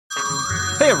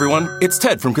Hey everyone, it's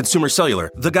Ted from Consumer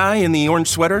Cellular, the guy in the orange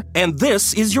sweater, and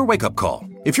this is your wake-up call.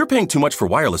 If you're paying too much for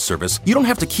wireless service, you don't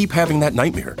have to keep having that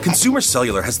nightmare. Consumer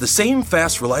Cellular has the same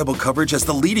fast, reliable coverage as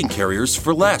the leading carriers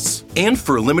for less. And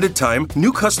for a limited time,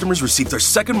 new customers receive their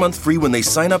second month free when they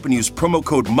sign up and use promo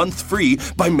code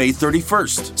MONTHFREE by May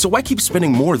 31st. So why keep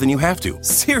spending more than you have to?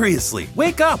 Seriously,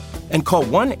 wake up and call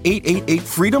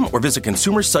 1-888-FREEDOM or visit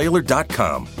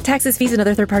consumercellular.com. Taxes, fees, and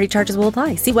other third-party charges will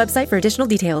apply. See website for additional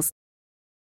details.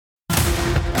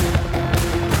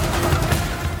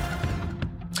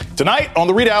 Tonight on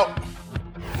the ReidOut.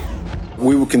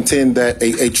 We will contend that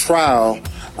a trial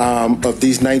of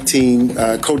these 19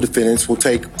 co-defendants will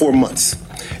take 4 months,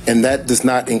 and that does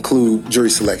not include jury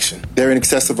selection. There are in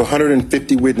excess of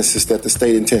 150 witnesses that the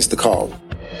state intends to call.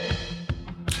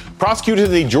 Prosecutors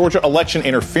in the Georgia election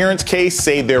interference case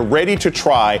say they're ready to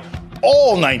try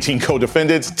all 19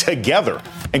 co-defendants together,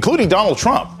 including Donald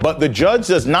Trump. But the judge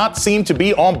does not seem to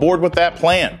be on board with that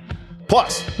plan.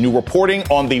 Plus, new reporting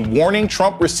on the warning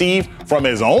Trump received from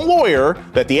his own lawyer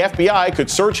that the FBI could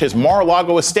search his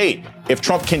Mar-a-Lago estate if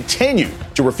Trump continued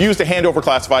to refuse to hand over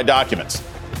classified documents.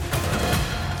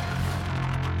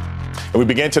 And we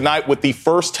begin tonight with the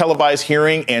first televised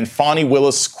hearing in Fani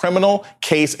Willis' criminal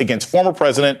case against former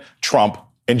President Trump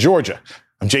in Georgia.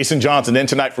 I'm Jason Johnson, in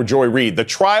tonight for Joy Reid. The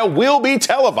trial will be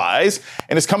televised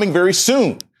and is coming very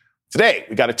soon. Today,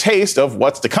 we got a taste of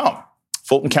what's to come.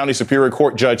 Fulton County Superior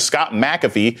Court Judge Scott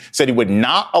McAfee said he would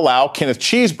not allow Kenneth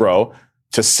Chesebro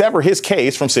to sever his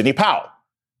case from Sidney Powell.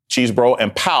 Chesebro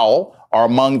and Powell are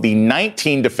among the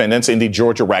 19 defendants in the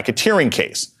Georgia racketeering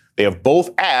case. They have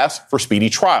both asked for speedy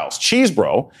trials.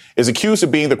 Chesebro is accused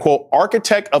of being the, quote,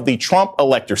 architect of the Trump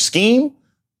elector scheme,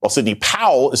 while Sidney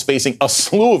Powell is facing a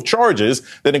slew of charges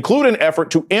that include an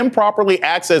effort to improperly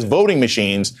access voting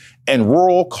machines in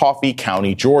rural Coffee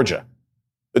County, Georgia.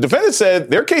 The defendants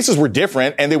said their cases were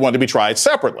different and they wanted to be tried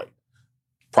separately.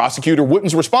 Prosecutor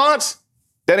Wooten's response,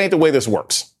 that ain't the way this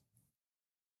works.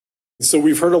 So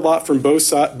we've heard a lot from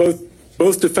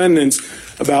both defendants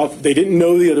about they didn't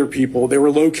know the other people. They were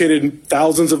located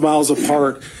thousands of miles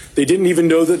apart. They didn't even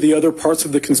know that the other parts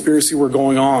of the conspiracy were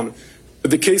going on.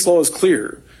 But the case law is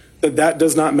clear that that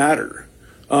does not matter.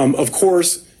 Of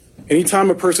course, anytime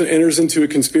a person enters into a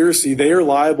conspiracy, they are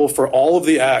liable for all of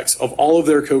the acts of all of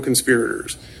their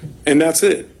co-conspirators. And that's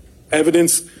it.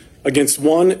 Evidence against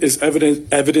one is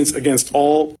evidence against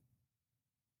all.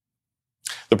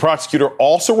 The prosecutor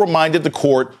also reminded the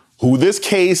court who this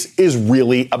case is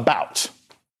really about.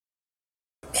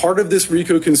 Part of this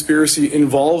RICO conspiracy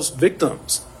involves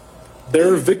victims.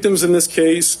 There are victims in this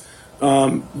case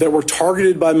that were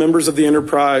targeted by members of the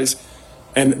enterprise,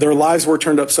 and their lives were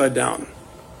turned upside down.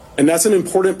 And that's an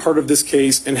important part of this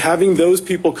case, and having those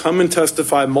people come and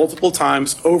testify multiple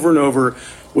times over and over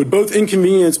would both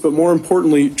inconvenience, but more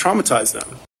importantly, traumatize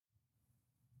them.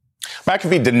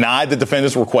 McAfee denied the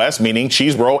defendant's request, meaning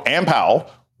Chesebro and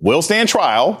Powell will stand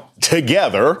trial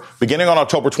together beginning on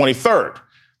October 23rd.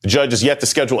 The judge is yet to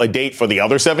schedule a date for the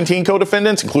other 17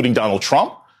 co-defendants, including Donald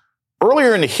Trump.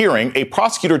 Earlier in the hearing, a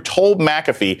prosecutor told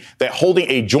McAfee that holding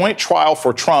a joint trial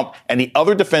for Trump and the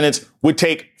other defendants would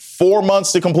take 4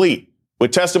 months to complete,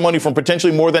 with testimony from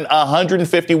potentially more than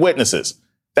 150 witnesses.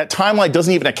 That timeline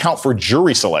doesn't even account for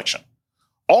jury selection.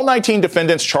 All 19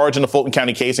 defendants charged in the Fulton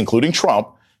County case, including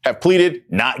Trump, have pleaded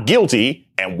not guilty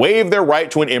and waived their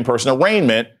right to an in-person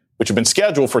arraignment, which have been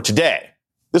scheduled for today.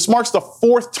 This marks the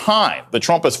fourth time that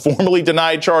Trump has formally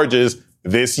denied charges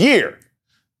this year.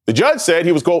 The judge said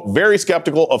he was, quote, very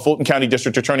skeptical of Fulton County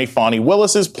District Attorney Fani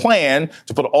Willis's plan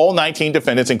to put all 19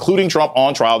 defendants, including Trump,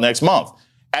 on trial next month,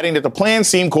 adding that the plan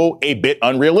seemed, quote, a bit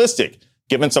unrealistic,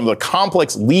 given some of the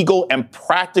complex legal and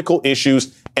practical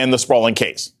issues in the sprawling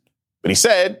case. But he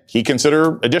said he'd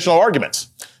consider additional arguments.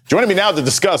 Joining me now to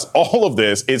discuss all of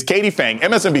this is Katie Phang,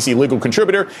 MSNBC legal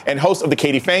contributor and host of The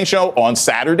Katie Phang Show on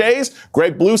Saturdays,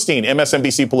 Greg Bluestein,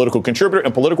 MSNBC political contributor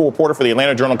and political reporter for the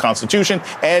Atlanta Journal-Constitution,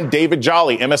 and David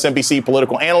Jolly, MSNBC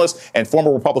political analyst and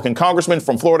former Republican congressman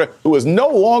from Florida, who is no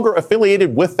longer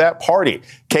affiliated with that party.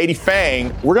 Katie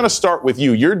Phang, we're going to start with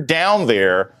you. You're down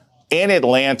there in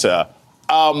Atlanta.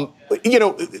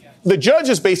 The judge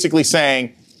is basically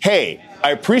saying, hey,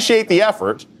 I appreciate the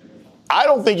effort. I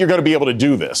don't think you're going to be able to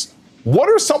do this. What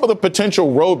are some of the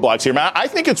potential roadblocks here? I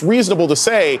think it's reasonable to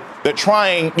say that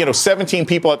trying, 17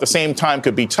 people at the same time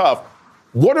could be tough.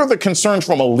 What are the concerns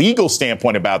from a legal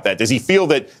standpoint about that? Does he feel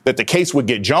that the case would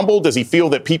get jumbled? Does he feel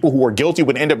that people who are guilty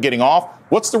would end up getting off?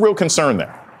 What's the real concern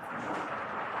there?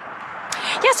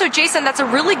 Yeah, Yeah, so Jason, that's a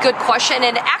really good question,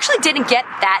 and it actually didn't get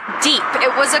that deep.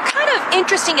 It was a kind of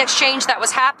interesting exchange that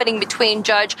was happening between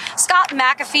Judge Scott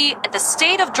McAfee at the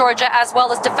state of Georgia, as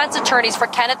well as defense attorneys for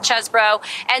Kenneth Chesebro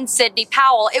and Sidney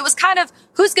Powell. It was kind of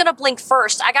who's going to blink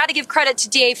first. I got to give credit to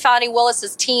DA Fani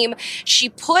Willis's team. She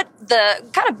put the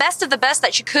kind of best of the best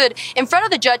that she could in front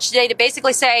of the judge today to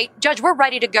basically say, Judge, we're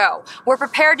ready to go. We're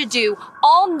prepared to do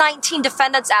all 19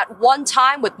 defendants at one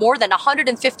time with more than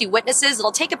 150 witnesses.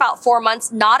 It'll take about 4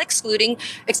 months, not including,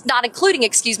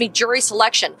 jury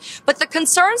selection. But the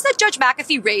concerns that Judge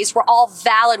McAfee raised were all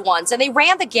valid ones. And they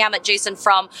ran the gamut, Jason,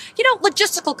 from,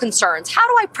 logistical concerns. How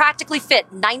do I practically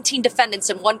fit 19 defendants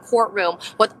in one courtroom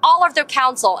with all of their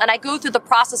counsel? And I go through the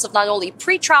process of not only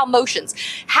pretrial motions,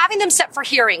 having them set for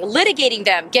hearing, litigating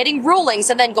them, getting rulings,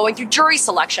 and then going through jury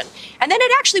selection. And then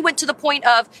it actually went to the point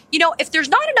of, if there's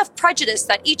not enough prejudice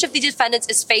that each of the defendants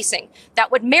is facing,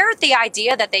 that would merit the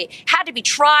idea that they had to be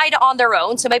tried on their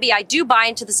own. So maybe I do buy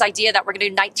into this idea that we're going to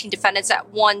do 19 defendants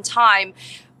at one time.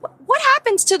 What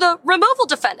happens to the removal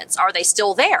defendants? Are they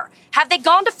still there? Have they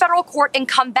gone to federal court and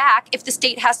come back if the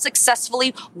state has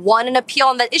successfully won an appeal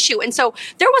on that issue? And so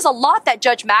there was a lot that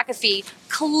Judge McAfee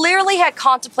clearly had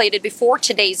contemplated before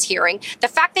today's hearing. The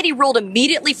fact that he ruled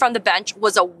immediately from the bench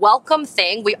was a welcome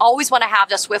thing. We always want to have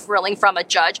the swift ruling from a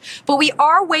judge, but we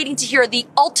are waiting to hear the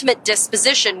ultimate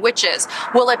disposition, which is,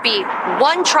 will it be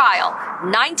one trial,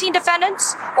 19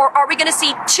 defendants, or are we going to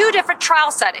see two different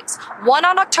trial settings? One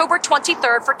on October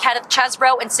 23rd for Kenneth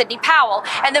Chesebro and Sidney Powell,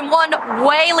 and then one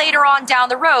way later on down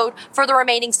the road for the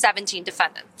remaining 17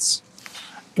 defendants.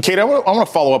 Kate, I want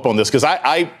to follow up on this because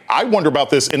I wonder about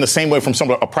this in the same way from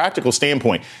a practical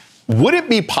standpoint. Would it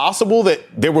be possible that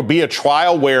there would be a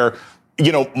trial where,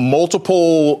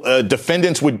 multiple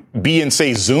defendants would be in,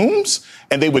 say, Zooms,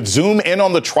 and they would Zoom in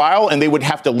on the trial and they would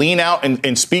have to lean out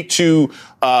and speak to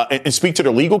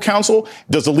their legal counsel?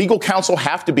 Does the legal counsel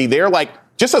have to be there? Like,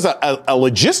 just as a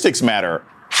logistics matter,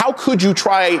 how could you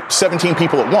try 17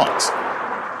 people at once?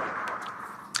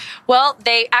 Well,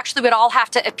 they actually would all have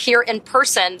to appear in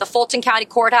person. The Fulton County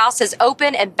Courthouse is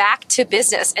open and back to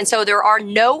business. And so there are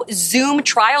no Zoom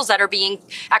trials that are being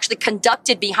actually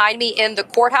conducted behind me in the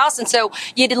courthouse. And so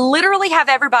you'd literally have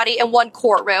everybody in one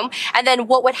courtroom. And then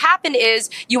what would happen is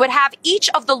you would have each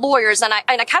of the lawyers, and I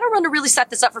kind of want to really set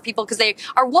this up for people because they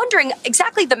are wondering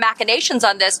exactly the machinations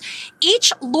on this.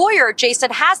 Each lawyer,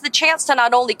 Jason, has the chance to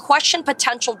not only question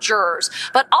potential jurors,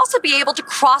 but also be able to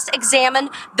cross-examine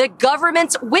the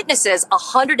government's witnesses.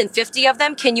 150 of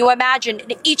them. Can you imagine?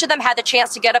 Each of them had the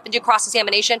chance to get up and do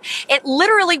cross-examination. It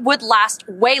literally would last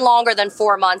way longer than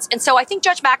 4 months. And so I think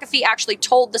Judge McAfee actually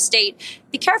told the state,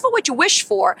 be careful what you wish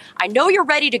for. I know you're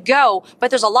ready to go,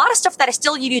 but there's a lot of stuff that I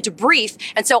still need you to brief.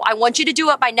 And so I want you to do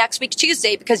it by next week,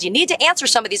 Tuesday, because you need to answer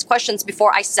some of these questions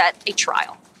before I set a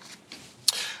trial.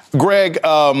 Greg,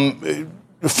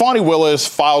 Fani Willis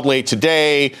filed late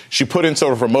today. She put in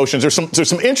sort of her motions. There's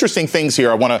some interesting things here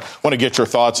I want to get your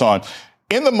thoughts on.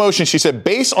 In the motion, she said,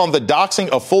 based on the doxing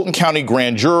of Fulton County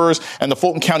grand jurors and the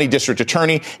Fulton County district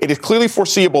attorney, it is clearly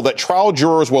foreseeable that trial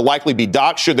jurors will likely be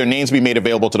doxed should their names be made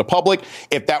available to the public.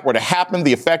 If that were to happen,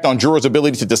 the effect on jurors'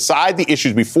 ability to decide the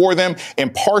issues before them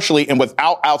impartially and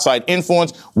without outside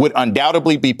influence would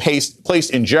undoubtedly be placed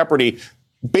in jeopardy.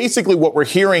 Basically, what we're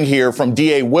hearing here from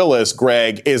DA Willis,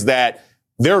 Greg, is that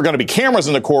there are going to be cameras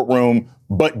in the courtroom,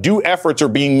 but due efforts are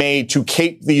being made to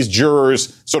keep these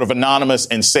jurors sort of anonymous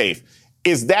and safe.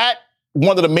 Is that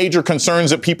one of the major concerns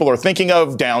that people are thinking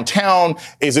of downtown?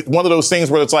 Is it one of those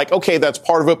things where it's like, okay, that's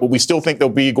part of it, but we still think they'll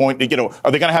be going to, are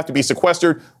they going to have to be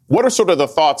sequestered? What are sort of the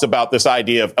thoughts about this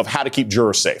idea of how to keep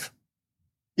jurors safe?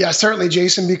 Yeah, certainly,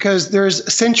 Jason, because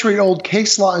there's century-old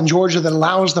case law in Georgia that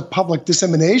allows the public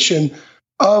dissemination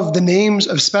of the names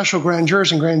of special grand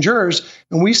jurors and grand jurors.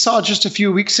 And we saw just a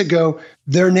few weeks ago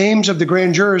their names of the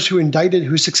grand jurors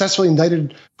who successfully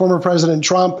indicted former President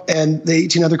Trump and the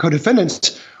 18 other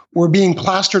co-defendants were being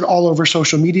plastered all over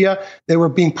social media. They were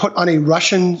being put on a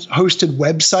Russian-hosted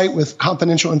website with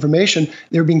confidential information.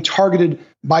 They were being targeted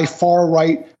by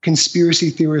far-right conspiracy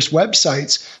theorist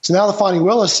websites. So now Fani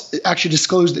Willis actually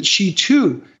disclosed that she,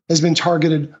 too, has been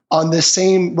targeted on this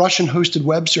same Russian-hosted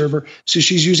web server. So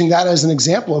she's using that as an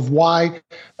example of why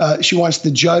she wants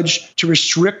the judge to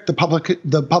restrict the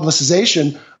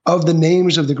publicization of the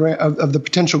names of the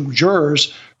potential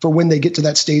jurors for when they get to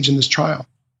that stage in this trial.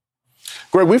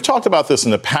 Greg, we've talked about this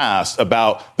in the past,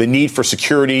 about the need for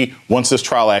security once this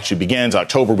trial actually begins.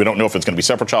 October, we don't know if it's going to be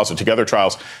separate trials or together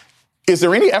trials. Is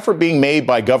there any effort being made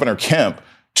by Governor Kemp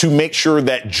to make sure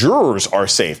that jurors are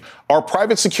safe? Our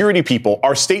private security people,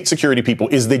 our state security people,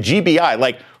 is the GBI.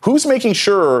 Like, who's making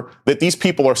sure that these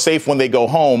people are safe when they go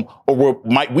home? Or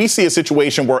might we see a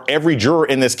situation where every juror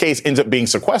in this case ends up being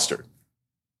sequestered?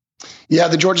 Yeah,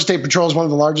 the Georgia State Patrol is one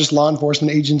of the largest law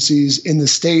enforcement agencies in the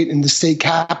state, and the state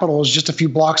capitol is just a few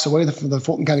blocks away from the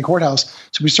Fulton County Courthouse.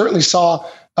 So we certainly saw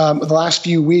the last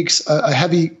few weeks a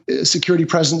heavy security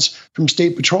presence from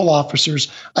state patrol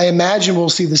officers. I imagine we'll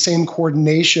see the same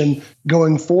coordination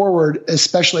going forward,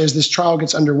 especially as this trial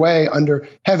gets underway under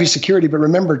heavy security. But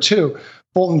remember, too,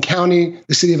 Fulton County,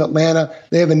 the city of Atlanta,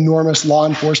 they have enormous law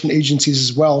enforcement agencies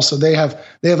as well. So they have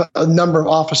a number of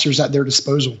officers at their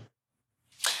disposal.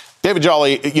 David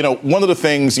Jolly, one of the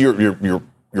things you're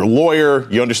a lawyer,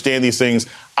 you understand these things.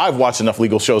 I've watched enough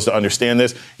legal shows to understand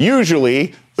this.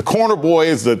 Usually the corner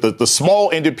boys, the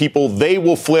small-ended people, they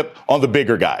will flip on the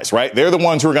bigger guys, right? They're the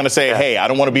ones who are going to say, hey, I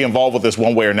don't want to be involved with this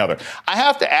one way or another. I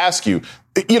have to ask you,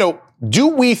 do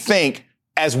we think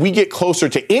as we get closer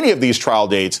to any of these trial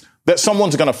dates that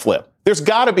someone's going to flip? There's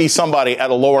got to be somebody at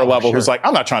a lower level who's like,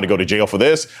 I'm not trying to go to jail for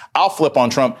this. I'll flip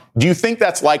on Trump. Do you think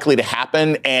that's likely to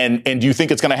happen? And do you think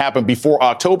it's going to happen before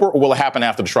October, or will it happen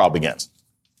after the trial begins?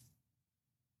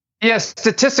 Yes,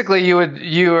 statistically,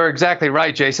 you are exactly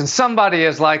right, Jason. Somebody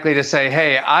is likely to say,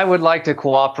 hey, I would like to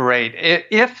cooperate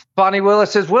if Bonnie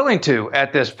Willis is willing to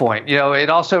at this point. It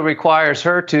also requires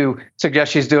her to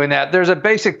suggest she's doing that. There's a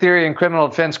basic theory in criminal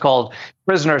defense called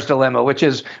prisoner's dilemma, which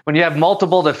is when you have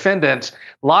multiple defendants,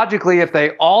 logically, if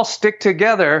they all stick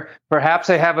together, perhaps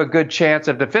they have a good chance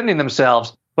of defending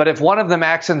themselves. But if one of them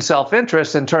acts in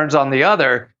self-interest and turns on the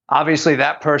other, obviously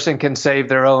that person can save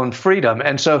their own freedom.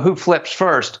 And so who flips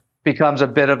first becomes a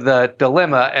bit of the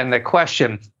dilemma and the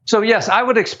question. So, yes, I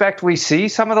would expect we see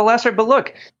some of the lesser. But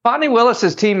look, Bonnie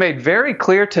Willis's team made very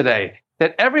clear today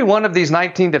that every one of these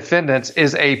 19 defendants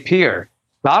is a peer.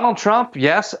 Donald Trump,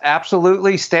 yes,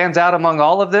 absolutely stands out among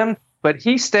all of them, but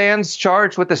he stands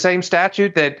charged with the same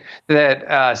statute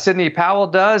that Sidney Powell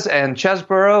does, and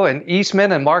Chesborough and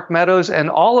Eastman and Mark Meadows, and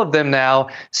all of them now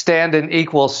stand in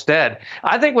equal stead.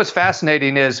 I think what's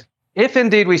fascinating is if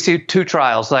indeed we see two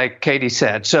trials, like Katie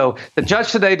said. So the judge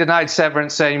today denied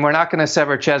severance, saying we're not going to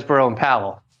sever Chesborough and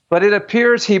Powell. But it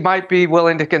appears he might be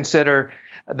willing to consider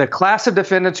the class of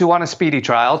defendants who want a speedy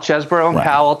trial, Chesborough and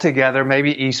Powell together,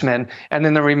 maybe Eastman, and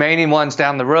then the remaining ones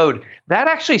down the road. That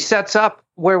actually sets up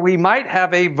where we might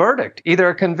have a verdict, either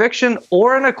a conviction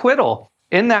or an acquittal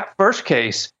in that first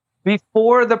case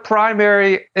before the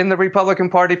primary in the Republican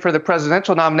Party for the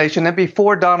presidential nomination and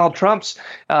before Donald Trump's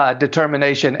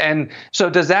determination. And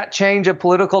so does that change a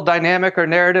political dynamic or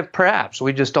narrative? Perhaps.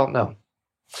 We just don't know.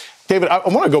 David, I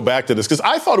want to go back to this because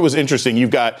I thought it was interesting. You've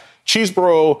got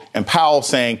Chesborough and Powell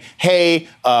saying, hey,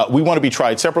 we want to be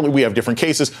tried separately. We have different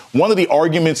cases. One of the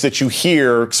arguments that you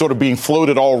hear sort of being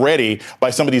floated already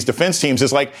by some of these defense teams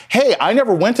is like, hey, I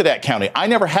never went to that county. I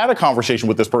never had a conversation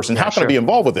with this person. How can I be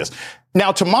involved with this?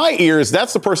 Now, to my ears,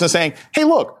 that's the person saying, hey,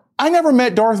 look, I never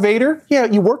met Darth Vader. Yeah,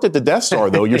 you worked at the Death Star,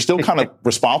 though. You're still kind of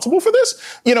responsible for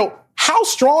this. How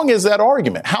strong is that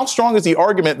argument? How strong is the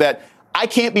argument that I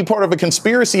can't be part of a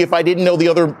conspiracy if I didn't know the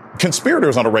other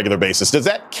conspirators on a regular basis? Does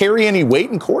that carry any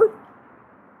weight in court?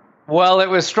 Well, it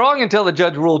was strong until the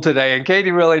judge ruled today, and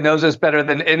Katie really knows this better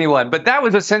than anyone. But that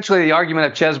was essentially the argument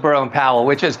of Chesborough and Powell,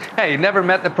 which is, hey, never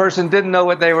met the person, didn't know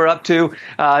what they were up to.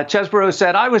 Chesborough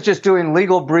said, I was just doing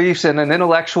legal briefs in an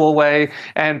intellectual way,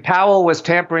 and Powell was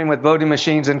tampering with voting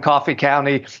machines in Coffee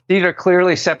County. These are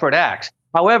clearly separate acts.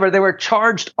 However, they were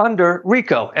charged under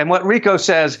RICO, and what RICO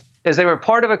says is they were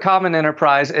part of a common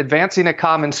enterprise, advancing a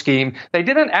common scheme. They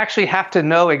didn't actually have to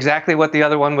know exactly what the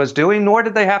other one was doing, nor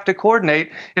did they have to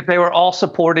coordinate if they were all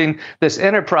supporting this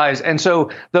enterprise. And so,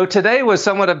 though today was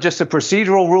somewhat of just a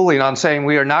procedural ruling on saying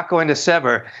we are not going to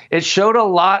sever, it showed a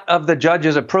lot of the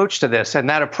judge's approach to this. And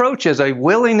that approach is a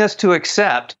willingness to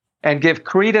accept and give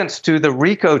credence to the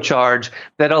RICO charge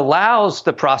that allows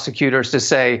the prosecutors to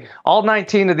say all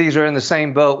 19 of these are in the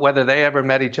same boat, whether they ever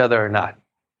met each other or not.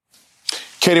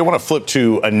 Katie, I want to flip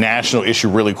to a national issue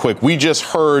really quick. We just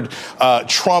heard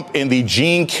Trump in the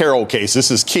Jean Carroll case.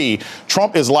 This is key.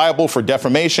 Trump is liable for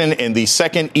defamation in the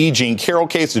second E. Jean Carroll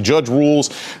case. The judge rules,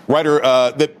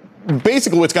 that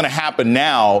basically what's going to happen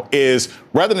now is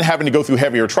rather than having to go through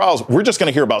heavier trials, we're just going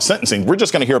to hear about sentencing. We're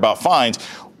just going to hear about fines.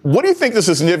 What do you think is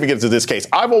the significance of this case?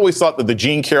 I've always thought that the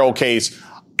Jean Carroll case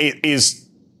is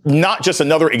not just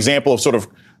another example of sort of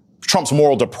Trump's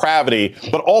moral depravity,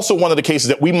 but also one of the cases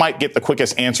that we might get the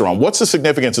quickest answer on. What's the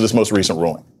significance of this most recent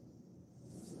ruling?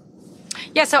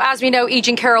 Yeah, so as we know, E.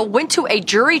 Jean Carroll went to a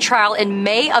jury trial in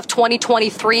May of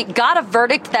 2023, got a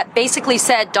verdict that basically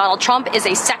said Donald Trump is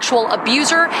a sexual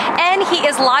abuser and he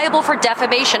is liable for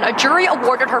defamation. A jury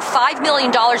awarded her $5 million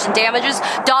in damages.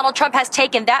 Donald Trump has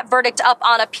taken that verdict up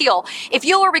on appeal. If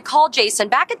you'll recall, Jason,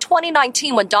 back in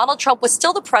 2019, when Donald Trump was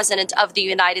still the president of the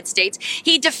United States,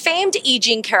 he defamed E.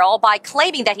 Jean Carroll by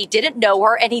claiming that he didn't know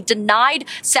her and he denied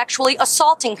sexually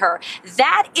assaulting her.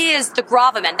 That is the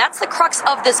gravamen. That's the crux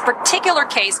of this particular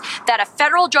case, that a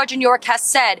federal judge in New York has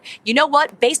said, you know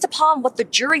what, based upon what the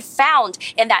jury found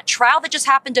in that trial that just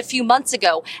happened a few months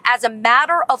ago, as a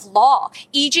matter of law,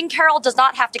 E. Jean Carroll does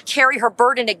not have to carry her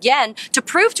burden again to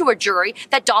prove to a jury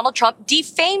that Donald Trump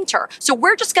defamed her. So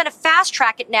we're just going to fast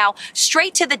track it now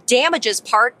straight to the damages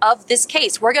part of this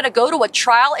case. We're going to go to a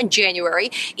trial in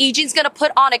January. E. Jean's going to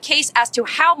put on a case as to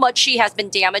how much she has been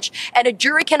damaged, and a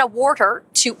jury can award her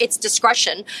to its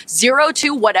discretion, 0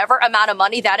 to whatever amount of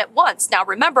money that it wants. Now,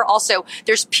 remember also,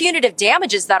 there's punitive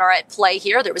damages that are at play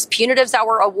here. There was punitives that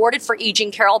were awarded for E.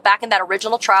 Jean Carroll back in that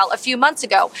original trial a few months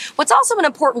ago. What's also an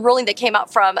important ruling that came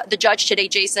out from the judge today,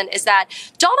 Jason, is that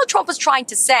Donald Trump was trying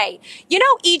to say, you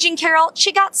know, E. Jean Carroll,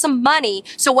 she got some money,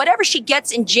 so whatever she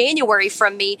gets in January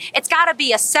from me, it's got to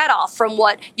be a set-off from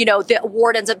what, you know, the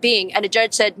award ends up being. And the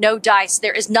judge said, no dice.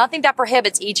 There is nothing that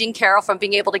prohibits E. Jean Carroll from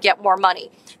being able to get more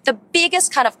money. The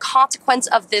biggest kind of consequence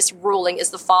of this ruling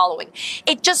is the following.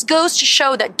 It just goes to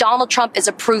show that Donald Trump is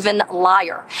a proven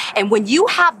liar. And when you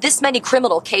have this many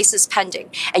criminal cases pending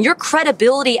and your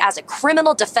credibility as a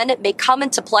criminal defendant may come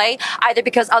into play, either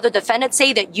because other defendants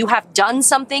say that you have done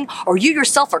something or you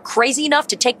yourself are crazy enough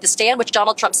to take the stand, which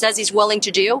Donald Trump says he's willing to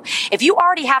do. If you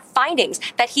already have findings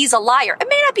that he's a liar, it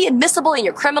may not be admissible in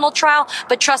your criminal trial,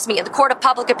 but trust me, in the court of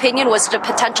public opinion was the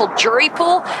potential jury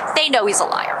pool, they know he's a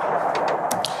liar.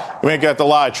 We ain't got to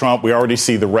lie, Trump. We already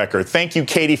see the record. Thank you,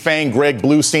 Katie Fang, Greg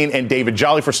Bluestein, and David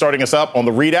Jolly for starting us up on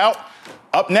the ReidOut.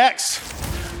 Up next,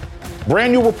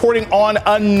 brand new reporting on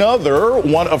another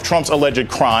one of Trump's alleged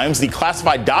crimes, the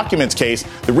classified documents case.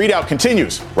 The ReidOut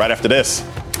continues right after this.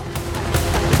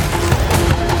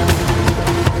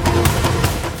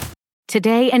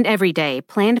 Today and every day,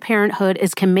 Planned Parenthood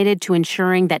is committed to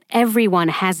ensuring that everyone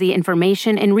has the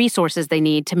information and resources they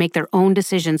need to make their own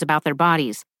decisions about their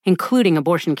bodies, including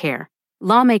abortion care.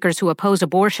 Lawmakers who oppose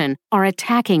abortion are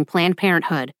attacking Planned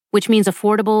Parenthood, which means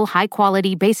affordable,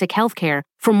 high-quality, basic health care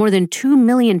for more than 2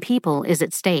 million people is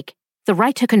at stake. The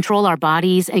right to control our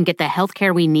bodies and get the health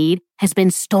care we need has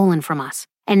been stolen from us.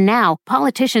 And now,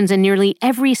 politicians in nearly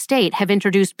every state have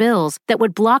introduced bills that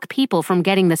would block people from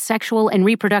getting the sexual and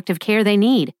reproductive care they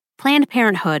need. Planned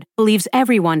Parenthood believes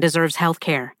everyone deserves health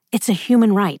care. It's a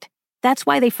human right. That's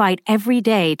why they fight every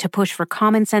day to push for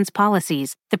common-sense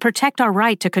policies that protect our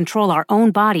right to control our own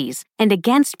bodies and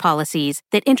against policies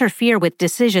that interfere with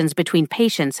decisions between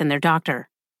patients and their doctor.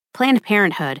 Planned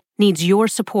Parenthood needs your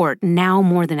support now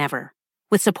more than ever.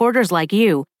 With supporters like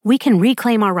you, we can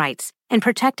reclaim our rights and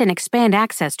protect and expand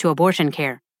access to abortion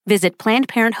care. Visit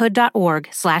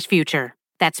PlannedParenthood.org/future.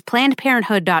 That's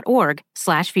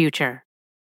PlannedParenthood.org/future.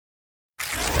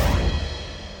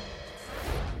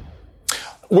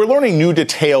 We're learning new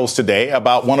details today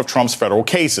about one of Trump's federal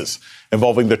cases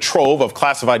involving the trove of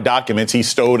classified documents he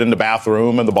stowed in the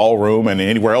bathroom and the ballroom and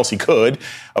anywhere else he could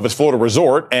of his Florida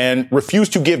resort and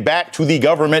refused to give back to the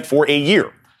government for a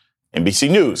year. NBC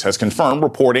News has confirmed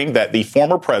reporting that the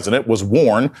former president was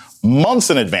warned months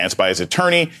in advance by his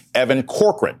attorney, Evan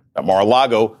Corcoran, that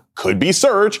Mar-a-Lago could be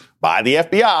searched by the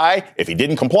FBI if he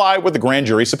didn't comply with the grand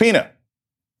jury subpoena.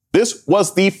 This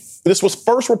was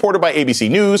first reported by ABC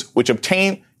News, which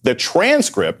obtained the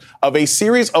transcript of a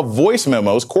series of voice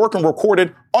memos Corcoran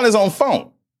recorded on his own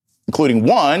phone, including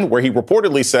one where he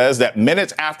reportedly says that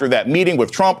minutes after that meeting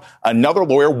with Trump, another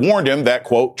lawyer warned him that,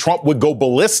 quote, Trump would go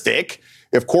ballistic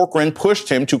if Corcoran pushed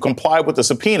him to comply with the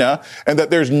subpoena, and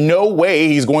that there's no way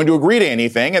he's going to agree to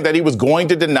anything, and that he was going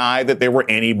to deny that there were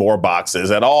any more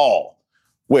boxes at all.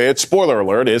 Which, spoiler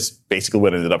alert, is basically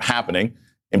what ended up happening.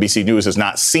 NBC News has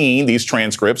not seen these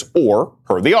transcripts or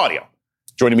heard the audio.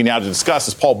 Joining me now to discuss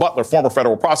is Paul Butler, former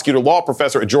federal prosecutor, law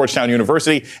professor at Georgetown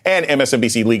University, and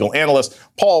MSNBC legal analyst.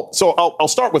 Paul, so I'll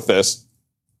start with this.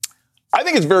 I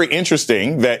think it's very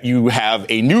interesting that you have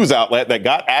a news outlet that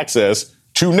got access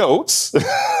to notes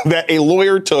that a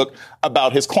lawyer took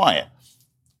about his client.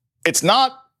 It's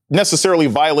not necessarily a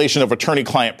violation of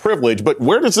attorney-client privilege, but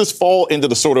where does this fall into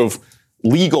the sort of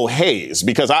legal haze?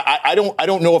 Because I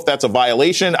don't know if that's a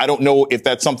violation. I don't know if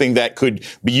that's something that could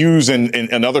be used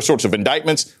in other sorts of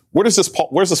indictments. Where's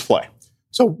this play?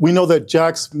 So we know that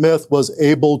Jack Smith was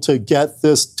able to get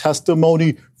this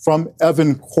testimony from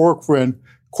Evan Corcoran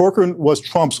Corcoran was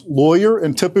Trump's lawyer,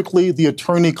 and typically the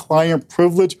attorney-client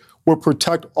privilege would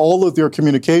protect all of their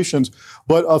communications.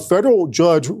 But a federal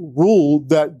judge ruled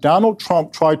that Donald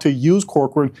Trump tried to use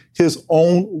Corcoran, his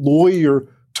own lawyer,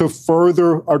 to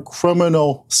further a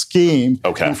criminal scheme.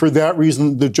 Okay. And for that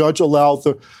reason, the judge allowed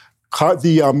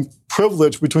the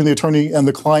privilege between the attorney and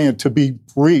the client to be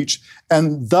breached.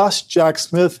 And thus, Jack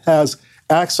Smith has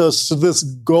access to this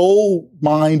gold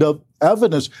mine of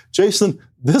evidence. Jason,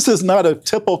 this is not a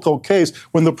typical case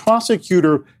when the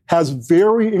prosecutor has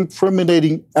very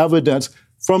incriminating evidence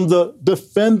from the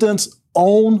defendant's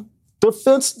own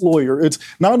defense lawyer. It's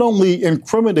not only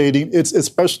incriminating, it's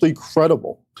especially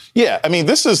credible. Yeah, I mean,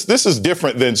 this is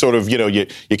different than sort of, you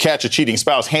catch a cheating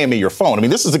spouse, hand me your phone. I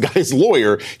mean, this is the guy's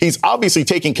lawyer. He's obviously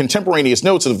taking contemporaneous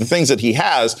notes of the things that he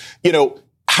has.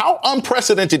 How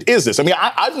unprecedented is this? I mean,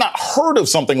 I've not heard of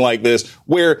something like this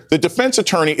where the defense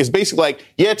attorney is basically like,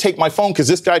 yeah, take my phone because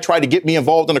this guy tried to get me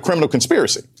involved in a criminal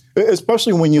conspiracy.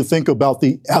 Especially when you think about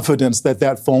the evidence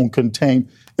that phone contained.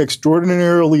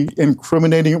 Extraordinarily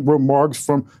incriminating remarks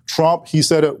from Trump. He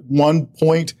said at one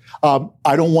point,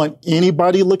 I don't want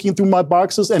anybody looking through my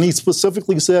boxes. And he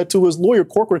specifically said to his lawyer,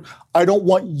 Corcoran, I don't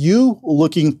want you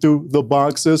looking through the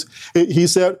boxes. He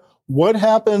said, what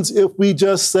happens if we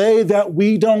just say that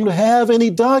we don't have any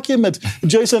documents?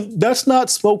 Jason, that's not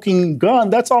smoking gun.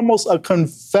 That's almost a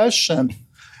confession.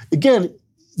 Again,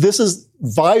 this is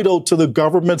vital to the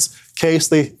government's case.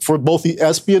 For both the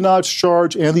espionage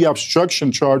charge and the obstruction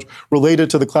charge related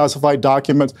to the classified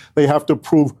documents, they have to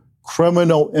prove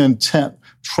criminal intent.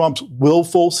 Trump's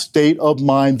willful state of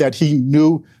mind that he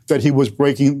knew that he was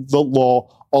breaking the law.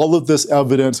 All of this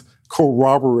evidence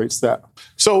corroborates that.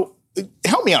 So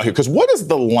help me out here, because what is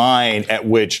the line at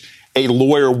which a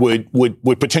lawyer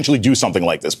would potentially do something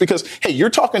like this? Because, hey, you're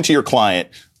talking to your client.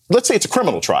 Let's say it's a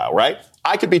criminal trial, right?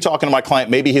 I could be talking to my client.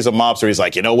 Maybe he's a mobster. He's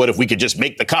like, you know what, if we could just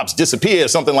make the cops disappear,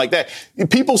 something like that.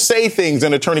 People say things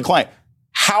in attorney-client.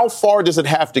 How far does it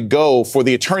have to go for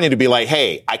the attorney to be like,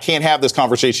 hey, I can't have this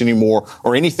conversation anymore,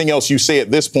 or anything else you say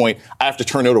at this point, I have to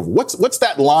turn it over? What's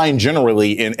that line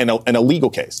generally in a legal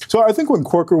case? So I think when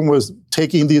Corcoran was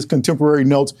taking these contemporary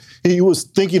notes, he was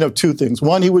thinking of two things.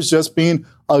 One, he was just being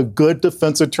a good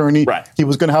defense attorney. Right. He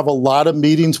was going to have a lot of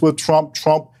meetings with Trump.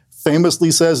 Trump famously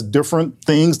says different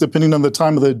things depending on the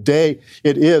time of the day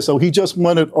it is. So he just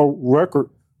wanted a record.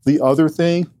 The other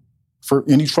thing for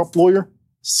any Trump lawyer,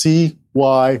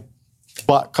 CY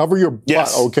butt. Cover your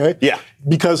butt, okay? Yeah.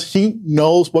 Because he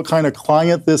knows what kind of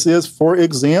client this is. For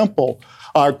example,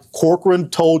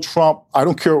 Corcoran told Trump, I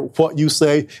don't care what you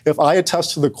say. If I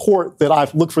attest to the court that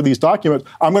I've looked for these documents,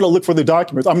 I'm going to look for the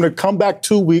documents. I'm going to come back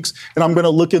 2 weeks and I'm going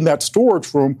to look in that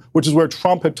storage room, which is where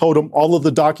Trump had told him all of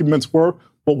the documents were.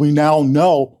 But we now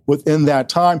know within that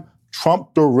time,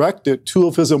 Trump directed 2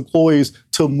 of his employees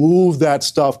to move that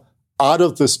stuff out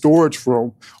of the storage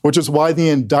room, which is why the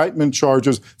indictment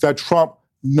charges that Trump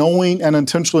knowing and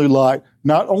intentionally lied,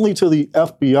 not only to the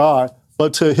FBI,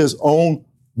 but to his own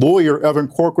lawyer, Evan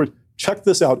Corcoran. Check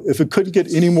this out. If it couldn't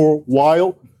get any more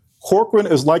wild, Corcoran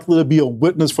is likely to be a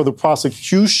witness for the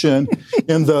prosecution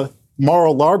in the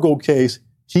Mar-a-Lago case.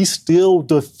 He's still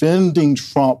defending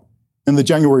Trump in the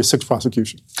January 6th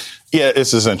prosecution. Yeah,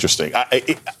 this is interesting.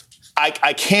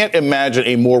 I can't imagine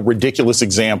a more ridiculous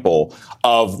example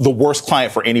of the worst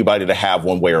client for anybody to have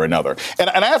one way or another. And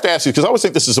I have to ask you, because I always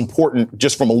think this is important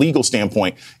just from a legal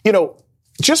standpoint,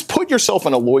 just put yourself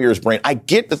in a lawyer's brain. I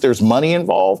get that there's money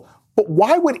involved, but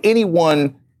why would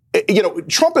anyone,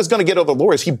 Trump is going to get other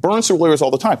lawyers. He burns through lawyers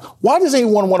all the time. Why does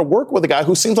anyone want to work with a guy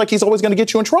who seems like he's always going to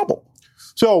get you in trouble?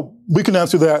 So we can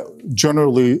answer that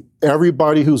generally.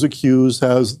 Everybody who's accused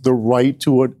has the right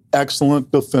to an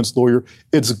excellent defense lawyer.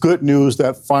 It's good news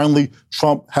that finally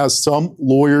Trump has some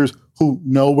lawyers who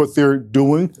know what they're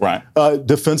doing. Right.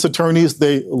 Defense attorneys,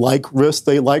 they like risk.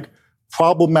 They like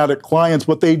problematic clients,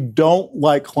 but they don't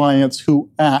like clients who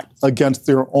act against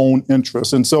their own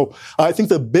interests. And so I think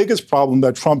the biggest problem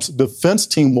that Trump's defense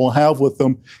team will have with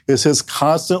them is his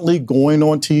constantly going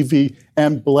on TV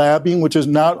and blabbing, which is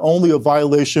not only a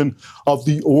violation of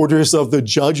the orders of the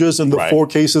judges in the 4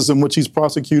 cases in which he's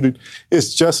prosecuted,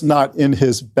 it's just not in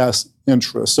his best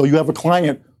interest. So you have a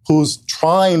client who's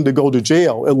trying to go to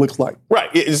jail, it looks like. Right.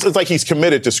 It's like he's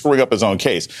committed to screwing up his own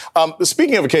case.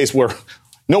 Speaking of a case where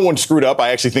no one screwed up, I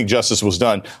actually think justice was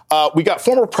done. We got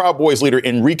former Proud Boys leader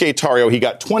Enrique Tarrio. He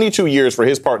got 22 years for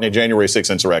his part in the January 6th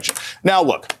insurrection. Now,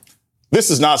 look, this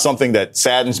is not something that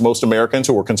saddens most Americans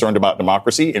who are concerned about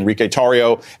democracy. Enrique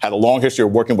Tarrio had a long history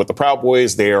of working with the Proud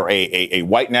Boys. They are a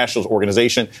white nationalist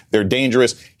organization. They're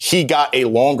dangerous. He got a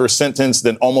longer sentence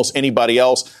than almost anybody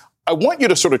else. I want you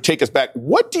to sort of take us back.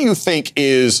 What do you think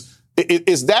is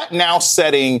Is that now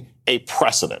setting a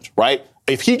precedent, right?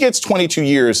 If he gets 22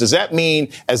 years, does that mean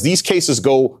as these cases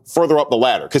go further up the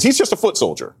ladder, because he's just a foot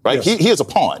soldier, right? Yes. He is a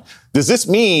pawn. Does this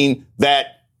mean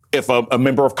that if a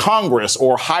member of Congress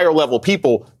or higher level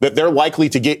people, that they're likely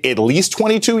to get at least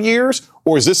 22 years?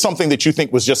 Or is this something that you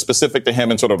think was just specific to him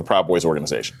and sort of the Proud Boys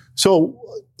organization? So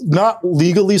not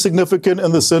legally significant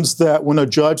in the sense that when a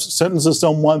judge sentences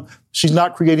someone, she's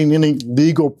not creating any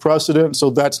legal precedent.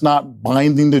 So that's not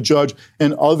binding the judge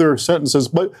in other sentences.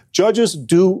 But judges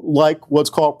do like what's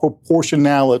called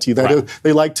proportionality. That is,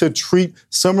 they like to treat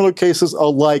similar cases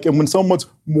alike. And when someone's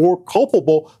more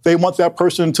culpable, they want that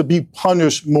person to be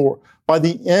punished more. By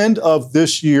the end of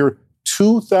this year,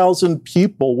 2,000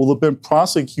 people will have been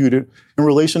prosecuted in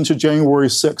relation to January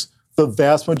 6th. The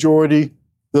vast majority,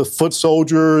 the foot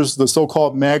soldiers, the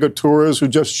so-called MAGA tourists who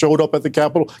just showed up at the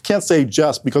Capitol. Can't say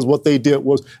just because what they did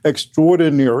was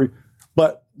extraordinary,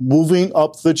 but moving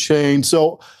up the chain.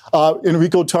 So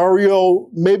Enrico Tarrio,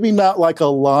 maybe not like a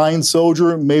line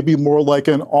soldier, maybe more like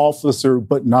an officer,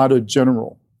 but not a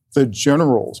general. The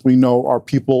generals we know are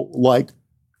people like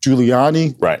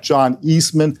Giuliani, John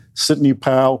Eastman, Sidney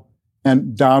Powell,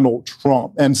 and Donald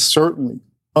Trump. And certainly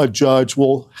a judge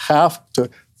will have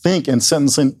to think in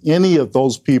sentencing any of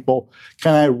those people,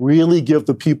 can I really give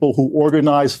the people who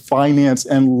organized, financed,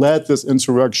 and led this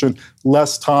insurrection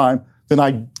less time than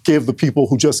I gave the people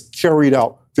who just carried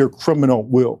out their criminal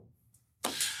will?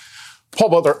 Paul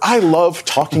Butler, I love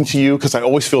talking to you because I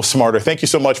always feel smarter. Thank you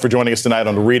so much for joining us tonight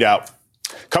on the ReidOut.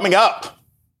 Coming up,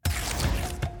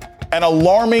 an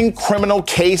alarming criminal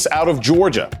case out of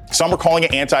Georgia. Some are calling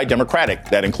it anti-democratic.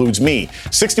 That includes me.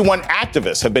 61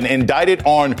 activists have been indicted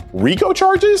on RICO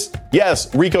charges?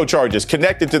 Yes, RICO charges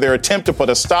connected to their attempt to put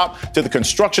a stop to the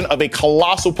construction of a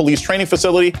colossal police training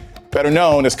facility, better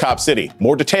known as Cop City.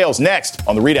 More details next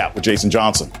on the ReidOut with Jason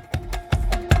Johnson.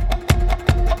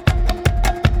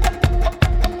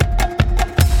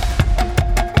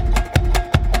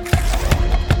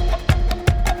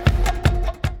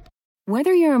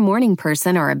 Whether you're a morning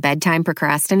person or a bedtime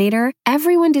procrastinator,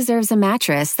 everyone deserves a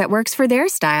mattress that works for their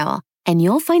style. And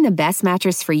you'll find the best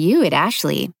mattress for you at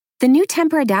Ashley. The new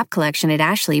Temper-Adapt collection at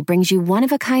Ashley brings you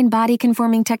one-of-a-kind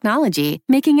body-conforming technology,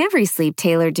 making every sleep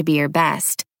tailored to be your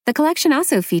best. The collection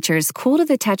also features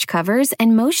cool-to-the-touch covers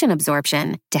and motion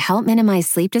absorption to help minimize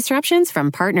sleep disruptions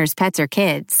from partners, pets, or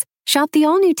kids. Shop the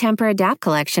all-new Temper-Adapt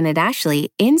collection at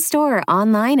Ashley, in-store or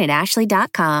online at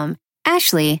ashley.com.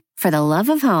 Ashley, for the love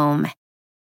of home.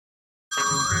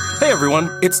 Hey everyone,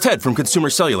 it's Ted from Consumer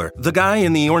Cellular, the guy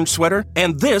in the orange sweater,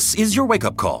 and this is your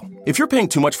wake-up call. If you're paying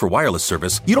too much for wireless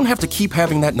service, you don't have to keep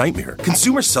having that nightmare.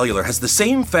 Consumer Cellular has the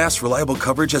same fast, reliable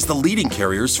coverage as the leading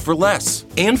carriers for less.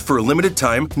 And for a limited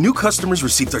time, new customers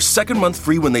receive their second month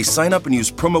free when they sign up and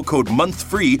use promo code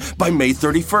MONTHFREE by May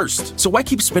 31st. So why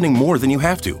keep spending more than you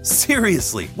have to?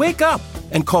 Seriously, wake up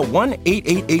and call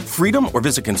 1-888-FREEDOM or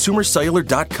visit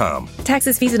consumercellular.com.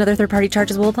 Taxes, fees, and other third-party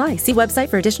charges will apply. See website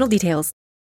for additional details.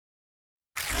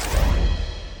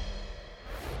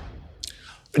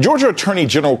 Georgia Attorney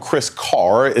General Chris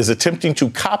Carr is attempting to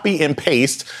copy and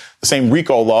paste the same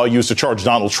RICO law used to charge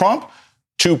Donald Trump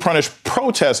to punish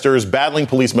protesters battling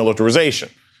police militarization.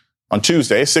 On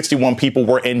Tuesday, 61 people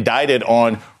were indicted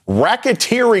on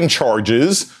racketeering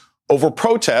charges over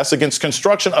protests against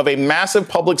construction of a massive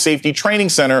public safety training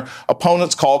center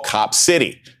opponents call Cop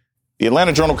City. The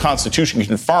Atlanta Journal-Constitution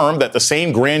confirmed that the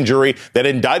same grand jury that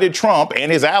indicted Trump and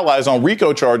his allies on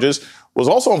RICO charges was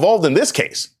also involved in this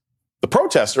case. The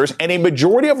protesters and a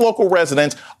majority of local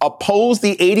residents opposed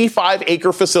the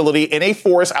 85-acre facility in a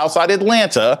forest outside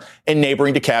Atlanta in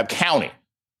neighboring DeKalb County.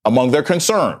 Among their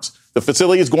concerns, the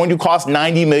facility is going to cost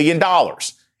 $90 million.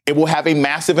 It will have a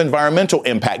massive environmental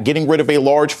impact, getting rid of a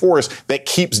large forest that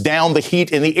keeps down the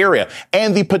heat in the area,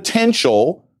 and the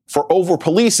potential for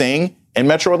over-policing in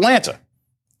Metro Atlanta.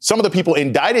 Some of the people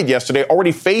indicted yesterday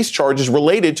already face charges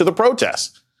related to the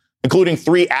protests, including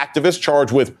 3 activists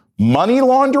charged with money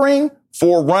laundering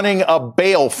for running a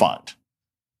bail fund,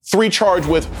 3 charged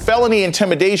with felony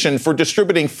intimidation for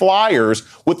distributing flyers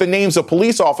with the names of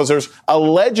police officers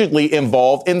allegedly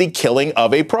involved in the killing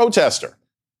of a protester,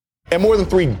 and more than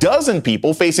 36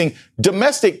 people facing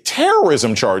domestic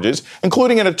terrorism charges,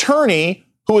 including an attorney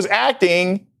who is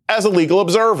acting as a legal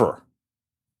observer.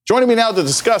 Joining me now to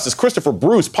discuss is Christopher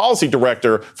Bruce, Policy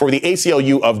Director for the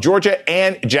ACLU of Georgia,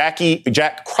 and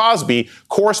Jack Crosby,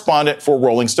 correspondent for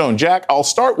Rolling Stone. Jack, I'll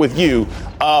start with you.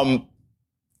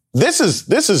 This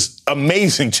is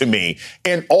amazing to me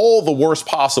in all the worst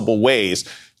possible ways.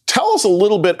 Tell us a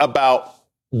little bit about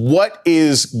what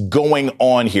is going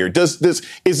on here. Is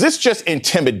this just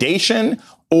intimidation,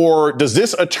 or does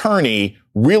this attorney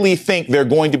really think they're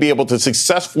going to be able to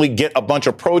successfully get a bunch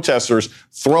of protesters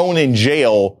thrown in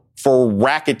jail for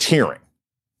racketeering?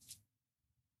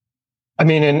 I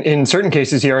mean, in certain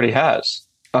cases, he already has.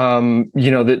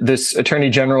 This attorney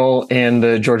general and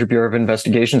the Georgia Bureau of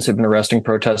Investigations have been arresting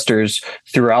protesters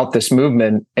throughout this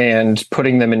movement and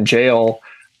putting them in jail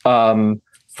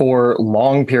for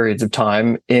long periods of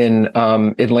time in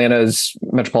Atlanta's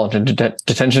Metropolitan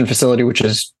Detention Facility, which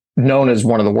is known as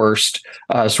one of the worst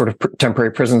sort of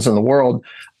temporary prisons in the world.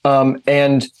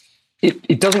 And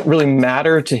it doesn't really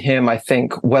matter to him, I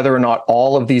think, whether or not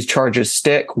all of these charges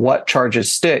stick, what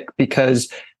charges stick, because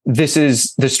this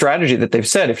is the strategy that they've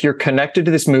said. If you're connected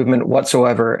to this movement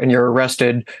whatsoever and you're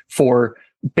arrested for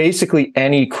basically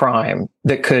any crime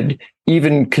that could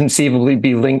even conceivably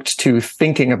be linked to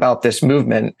thinking about this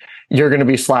movement, you're going to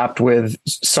be slapped with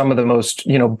some of the most,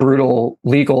 brutal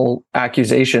legal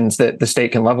accusations that the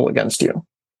state can level against you.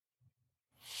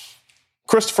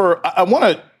 Christopher, I want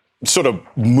to sort of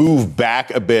move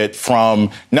back a bit from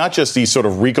not just these sort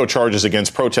of RICO charges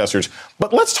against protesters,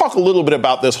 but let's talk a little bit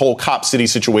about this whole Cop City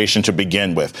situation to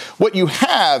begin with. What you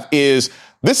have is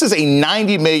this is a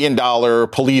 $90 million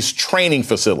police training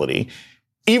facility,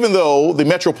 even though the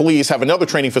Metro Police have another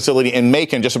training facility in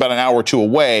Macon just about an hour or two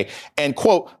away. And,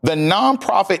 quote, the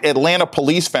nonprofit Atlanta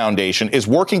Police Foundation is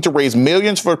working to raise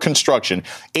millions for construction.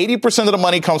 80% of the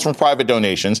money comes from private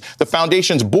donations. The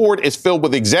foundation's board is filled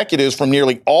with executives from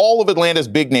nearly all of Atlanta's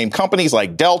big name companies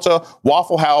like Delta,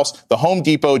 Waffle House, the Home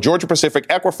Depot, Georgia Pacific,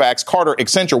 Equifax, Carter,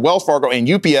 Accenture, Wells Fargo, and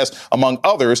UPS, among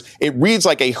others. It reads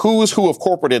like a who's who of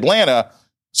corporate Atlanta.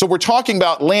 So we're talking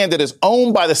about land that is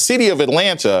owned by the city of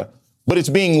Atlanta, but it's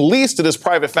being leased to this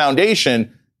private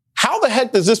foundation. How the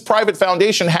heck does this private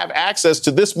foundation have access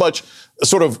to this much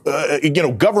sort of,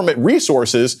 government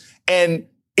resources? And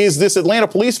is this Atlanta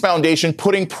Police Foundation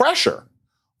putting pressure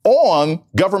on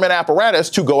government apparatus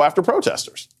to go after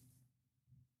protesters?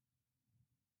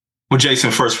 Well,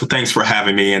 Jason, first, thanks for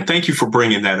having me. And thank you for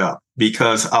bringing that up,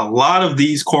 because a lot of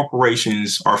these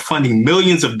corporations are funding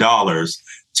millions of dollars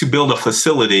to build a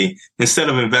facility instead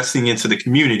of investing into the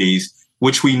communities,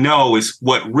 which we know is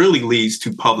what really leads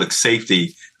to public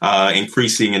safety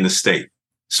increasing in the state.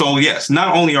 So, yes,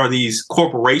 not only are these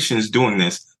corporations doing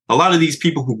this, a lot of these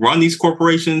people who run these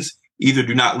corporations either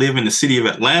do not live in the city of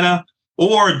Atlanta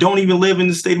or don't even live in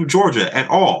the state of Georgia at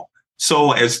all.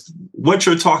 So as what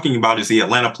you're talking about is the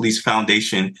Atlanta Police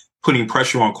Foundation putting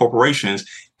pressure on corporations.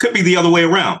 It could be the other way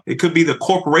around. It could be the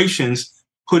corporations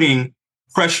putting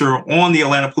pressure on the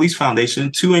Atlanta Police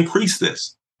Foundation to increase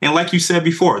this. And like you said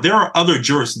before, there are other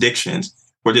jurisdictions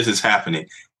where this is happening.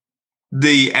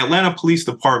 The Atlanta Police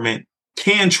Department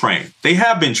can train. They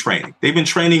have been training. They've been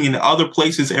training in other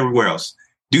places everywhere else.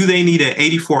 Do they need an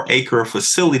 84-acre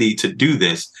facility to do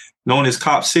this, known as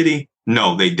Cop City?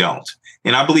 No, they don't.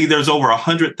 And I believe there's over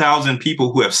 100,000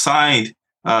 people who have signed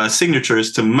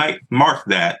signatures to mark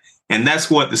that. And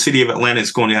that's what the city of Atlanta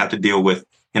is going to have to deal with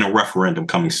in a referendum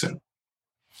coming soon.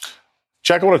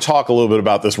 Jack, I want to talk a little bit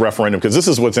about this referendum, because this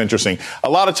is what's interesting. A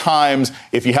lot of times,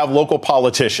 if you have local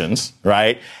politicians,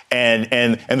 right,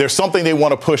 and there's something they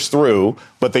want to push through,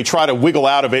 but they try to wiggle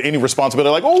out of it any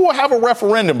responsibility, like, oh, we'll have a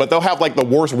referendum, but they'll have like the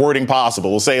worst wording possible.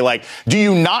 They'll say like, do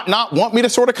you not want me to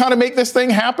sort of kind of make this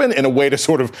thing happen, in a way to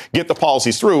sort of get the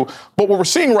policies through? But what we're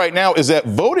seeing right now is that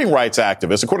voting rights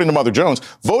activists, according to Mother Jones,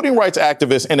 voting rights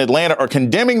activists in Atlanta are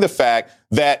condemning the fact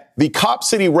that the Cop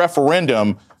City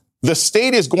referendum, the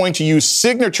state is going to use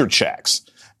signature checks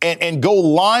and go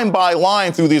line by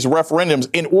line through these referendums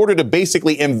in order to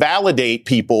basically invalidate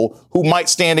people who might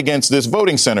stand against this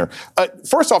voting center.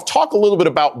 First off, talk a little bit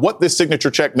about what this signature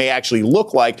check may actually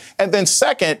look like. And then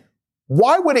second,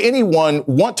 why would anyone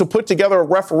want to put together a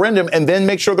referendum and then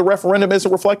make sure the referendum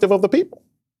isn't reflective of the people?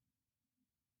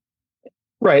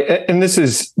 Right. And this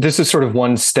is sort of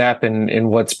one step in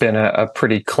what's been a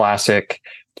pretty classic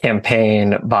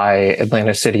campaign by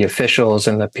Atlanta city officials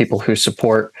and the people who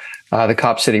support the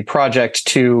Cop City project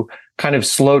to kind of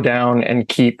slow down and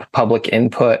keep public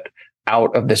input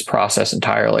out of this process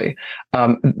entirely.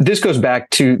 This goes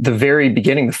back to the very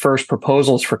beginning, the first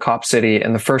proposals for Cop City,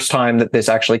 and the first time that this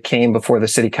actually came before the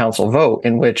city council vote,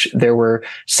 in which there were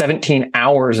 17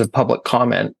 hours of public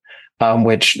comment,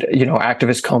 which,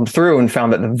 activists combed through and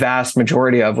found that the vast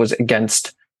majority of was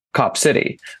against Cop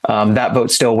City. That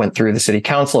vote still went through the city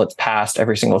council. It's passed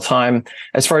every single time.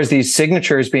 As far as these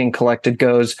signatures being collected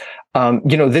goes,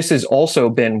 this has also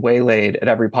been waylaid at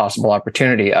every possible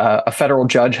opportunity. A federal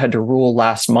judge had to rule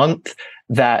last month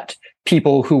that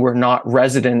people who were not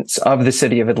residents of the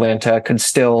city of Atlanta could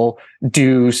still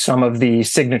do some of the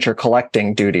signature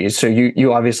collecting duties. So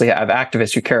you obviously have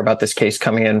activists who care about this case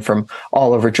coming in from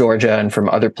all over Georgia and from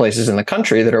other places in the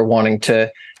country that are wanting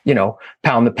to,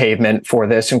 pound the pavement for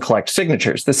this and collect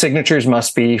signatures. The signatures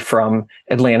must be from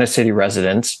Atlanta city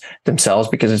residents themselves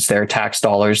because it's their tax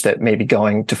dollars that may be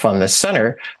going to fund this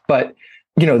center. But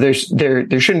there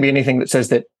shouldn't be anything that says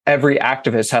that every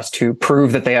activist has to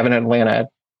prove that they have an Atlanta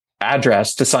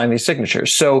address to sign these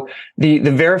signatures. So the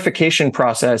verification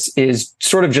process is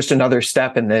sort of just another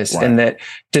step in this, and that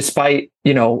despite,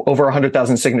 over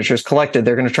 100,000 signatures collected,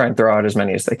 they're going to try and throw out as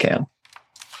many as they can.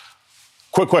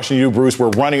 Quick question to you, Bruce.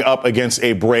 We're running up against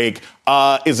a break.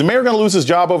 Is the mayor going to lose his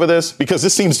job over this? Because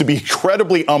this seems to be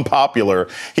incredibly unpopular.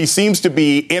 He seems to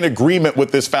be in agreement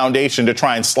with this foundation to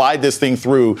try and slide this thing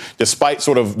through, despite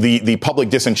sort of the public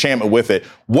disenchantment with it.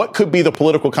 What could be the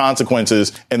political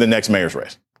consequences in the next mayor's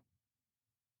race?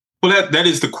 Well, that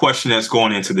is the question that's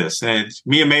going into this. And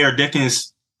me and Mayor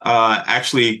Dickens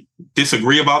actually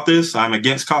disagree about this. I'm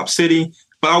against Cop City.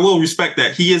 But I will respect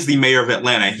that he is the mayor of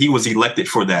Atlanta. He was elected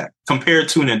for that, compared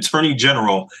to an attorney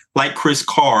general like Chris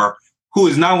Carr, who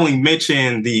has not only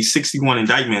mentioned the 61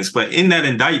 indictments, but in that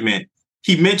indictment,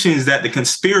 he mentions that the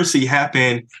conspiracy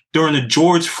happened during the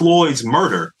George Floyd's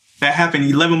murder that happened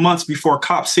 11 months before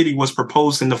Cop City was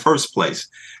proposed in the first place.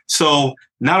 So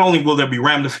not only will there be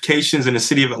ramifications in the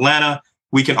city of Atlanta,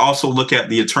 we can also look at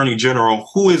the attorney general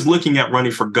who is looking at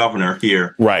running for governor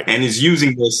here, and is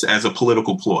using this as a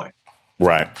political ploy.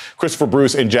 Right. Christopher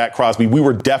Bruce and Jack Crosby, we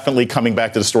were definitely coming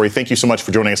back to the story. Thank you so much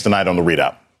for joining us tonight on the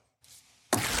ReidOut.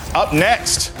 Up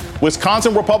next,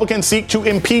 Wisconsin Republicans seek to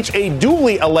impeach a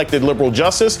duly elected liberal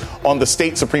justice on the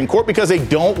state Supreme Court because they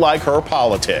don't like her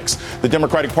politics. The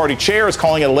Democratic Party chair is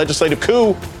calling it a legislative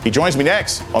coup. He joins me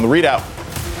next on the ReidOut.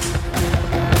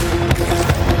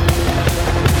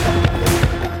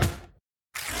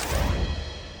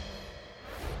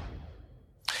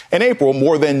 In April,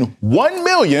 more than 1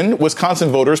 million Wisconsin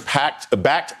voters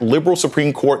backed liberal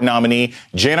Supreme Court nominee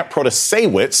Janet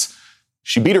Protasiewicz.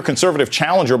 She beat her conservative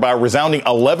challenger by a resounding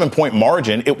 11-point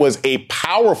margin. It was a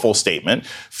powerful statement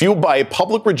fueled by a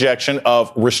public rejection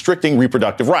of restricting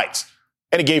reproductive rights.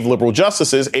 And it gave liberal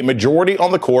justices a majority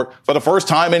on the court for the first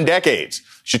time in decades.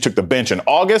 She took the bench in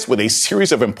August with a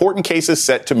series of important cases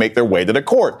set to make their way to the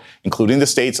court, including the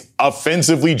state's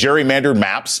offensively gerrymandered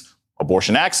maps,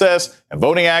 abortion access, and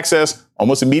voting access.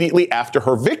 Almost immediately after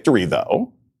her victory,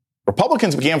 though,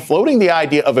 Republicans began floating the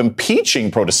idea of impeaching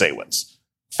Protasiewicz,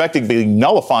 effectively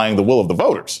nullifying the will of the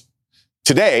voters.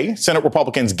 Today, Senate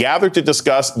Republicans gathered to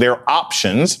discuss their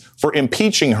options for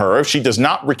impeaching her if she does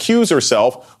not recuse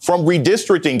herself from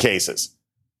redistricting cases.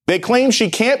 They claim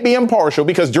she can't be impartial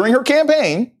because during her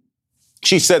campaign,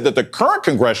 she said that the current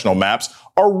congressional maps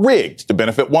are rigged to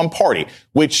benefit one party,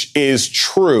 which is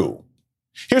true.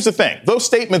 Here's the thing. Those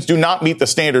statements do not meet the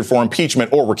standard for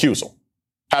impeachment or recusal.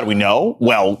 How do we know?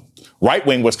 Well,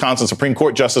 right-wing Wisconsin Supreme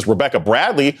Court Justice Rebecca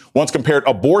Bradley once compared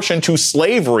abortion to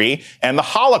slavery and the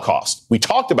Holocaust. We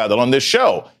talked about it on this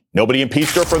show. Nobody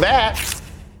impeached her for that.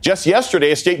 Just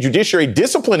yesterday, a state judiciary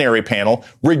disciplinary panel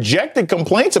rejected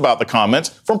complaints about the comments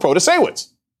from Protasiewicz.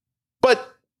 But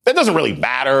that doesn't really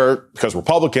matter because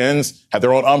Republicans have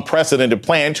their own unprecedented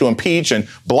plan to impeach and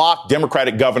block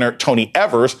Democratic Governor Tony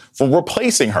Evers from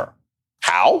replacing her.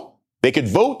 How? They could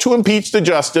vote to impeach the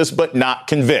justice, but not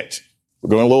convict. We're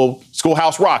going a little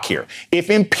Schoolhouse Rock here.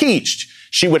 If impeached,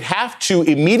 she would have to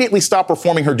immediately stop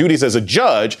performing her duties as a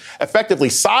judge, effectively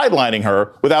sidelining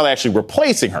her without actually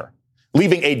replacing her,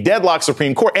 leaving a deadlocked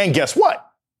Supreme Court. And guess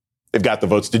what? They've got the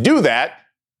votes to do that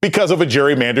because of a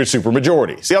gerrymandered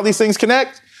supermajority. See how these things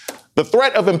connect? The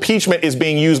threat of impeachment is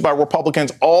being used by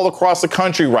Republicans all across the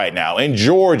country right now. In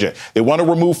Georgia, they want to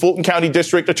remove Fulton County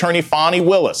District Attorney Fonnie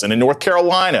Willis. And in North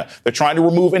Carolina, they're trying to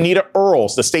remove Anita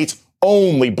Earls, the state's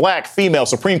only black female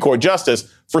Supreme Court justice,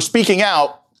 for speaking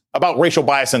out about racial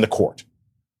bias in the court.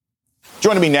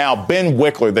 Joining me now, Ben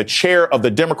Wickler, the chair of the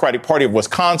Democratic Party of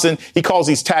Wisconsin. He calls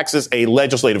these taxes a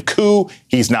legislative coup.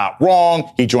 He's not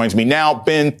wrong. He joins me now.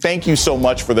 Ben, thank you so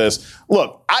much for this.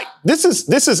 Look, this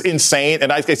is insane. And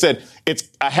like I said,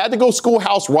 I had to go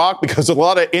Schoolhouse Rock because there's a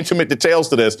lot of intimate details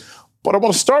to this. But I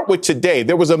want to start with today.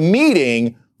 There was a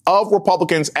meeting of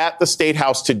Republicans at the State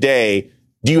House today.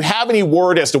 Do you have any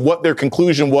word as to what their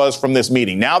conclusion was from this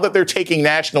meeting? Now that they're taking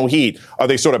national heat, are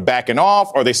they sort of backing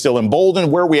off? Are they still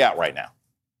emboldened? Where are we at right now?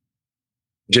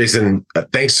 Jason,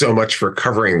 thanks so much for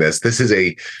covering this. This is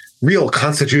a real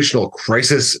constitutional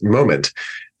crisis moment.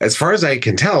 as far as I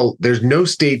can tell, there's no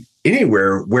state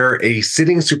anywhere where a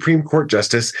sitting Supreme Court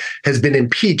justice has been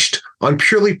impeached on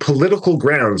purely political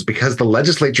grounds because the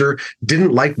legislature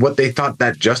didn't like what they thought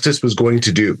that justice was going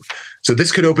to do. So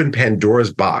this could open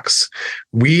Pandora's box.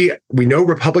 We know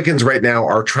Republicans right now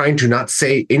are trying to not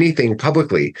say anything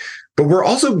publicly, but we're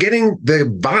also getting the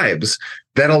vibes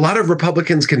that a lot of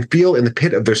Republicans can feel in the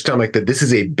pit of their stomach that this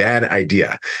is a bad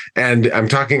idea. And I'm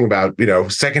talking about,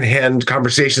 secondhand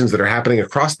conversations that are happening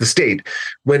across the state.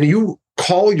 When you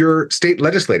call your state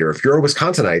legislator, if you're a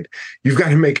Wisconsinite, you've got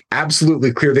to make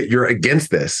absolutely clear that you're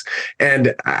against this.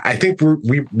 And I think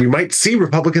we might see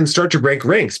Republicans start to break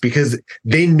ranks because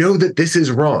they know that this is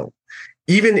wrong.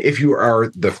 Even if you are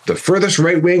the furthest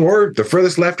right wing or the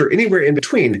furthest left or anywhere in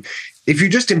between, if you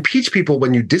just impeach people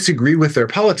when you disagree with their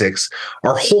politics,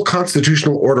 our whole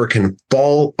constitutional order can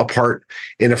fall apart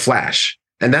in a flash.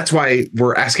 And that's why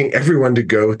we're asking everyone to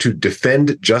go to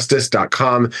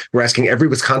defendjustice.com. We're asking every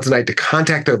Wisconsinite to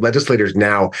contact their legislators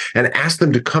now and ask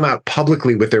them to come out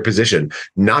publicly with their position,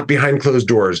 not behind closed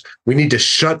doors. We need to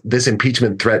shut this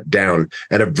impeachment threat down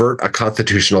and avert a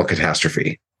constitutional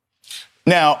catastrophe.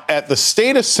 Now, at the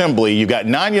state assembly, you've got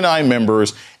 99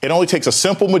 members. It only takes a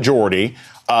simple majority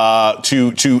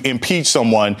to impeach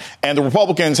someone. And the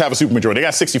Republicans have a supermajority. They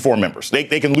got 64 members.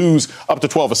 They can lose up to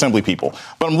 12 assembly people.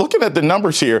 But I'm looking at the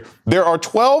numbers here. There are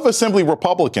 12 assembly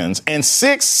Republicans and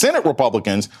 6 Senate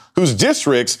Republicans whose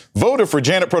districts voted for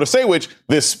Janet Protasewicz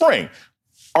this spring.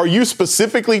 Are you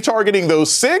specifically targeting those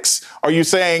 6? Are you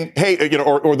saying, hey,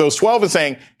 or those 12 and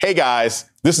saying, hey, guys,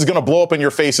 this is going to blow up in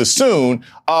your faces soon?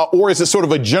 Or is it sort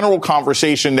of a general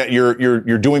conversation that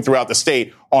you're doing throughout the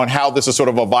state on how this is sort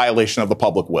of a violation of the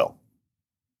public will?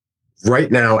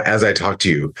 Right now, as I talk to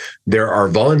you, there are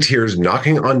volunteers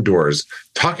knocking on doors,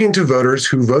 talking to voters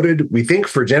who voted, we think,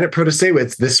 for Janet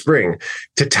Protasewicz this spring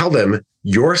to tell them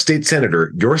your state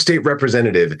senator, your state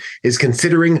representative is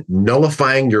considering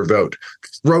nullifying your vote,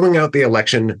 throwing out the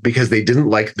election because they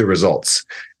didn't like the results,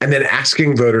 and then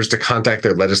asking voters to contact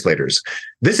their legislators.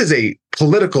 This is a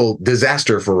political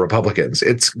disaster for Republicans.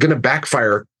 It's going to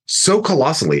backfire so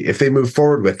colossally if they move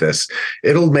forward with this.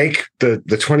 It'll make the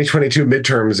 2022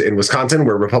 midterms in Wisconsin,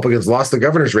 where Republicans lost the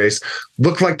governor's race,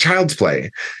 look like child's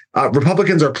play.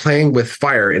 Republicans are playing with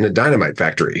fire in a dynamite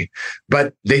factory,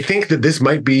 but they think that this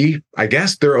might be, I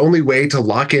guess, their only way to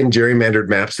lock in gerrymandered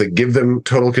maps that give them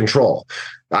total control.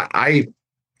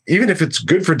 Even if it's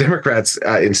good for Democrats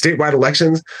in statewide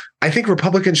elections, I think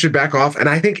Republicans should back off. And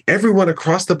I think everyone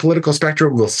across the political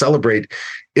spectrum will celebrate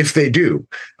if they do.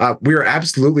 We are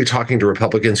absolutely talking to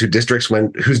Republicans whose districts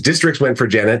went for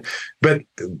Janet. But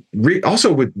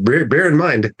also bear in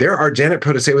mind, there are Janet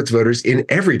Protasewicz voters in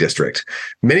every district.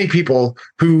 Many people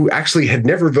who actually had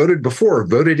never voted before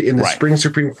voted in the spring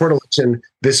Supreme Court election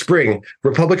this spring.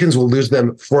 Republicans will lose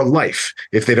them for life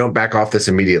if they don't back off this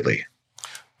immediately.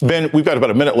 Ben, we've got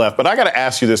about a minute left, but I got to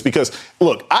ask you this because,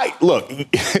 look,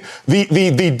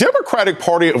 the Democratic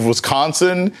Party of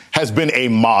Wisconsin has been a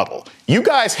model. You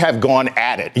guys have gone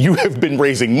at it. You have been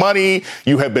raising money.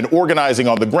 You have been organizing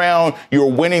on the ground.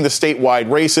 You're winning the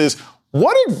statewide races.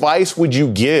 What advice would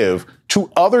you give to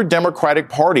other Democratic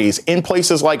parties in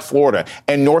places like Florida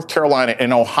and North Carolina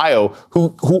and Ohio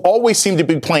who always seem to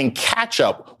be playing catch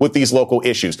up with these local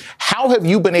issues? How have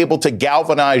you been able to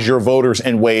galvanize your voters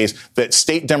in ways that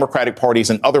state Democratic parties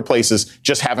in other places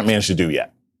just haven't managed to do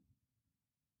yet?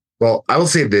 Well, I will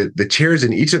say that the chairs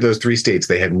in each of those 3 states,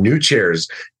 they have new chairs,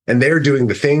 and they're doing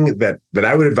the thing that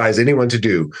I would advise anyone to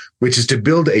do, which is to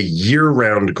build a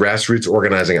year-round grassroots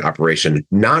organizing operation,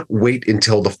 not wait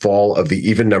until the fall of the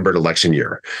even-numbered election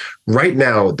year. Right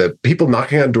now, the people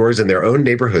knocking on doors in their own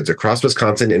neighborhoods across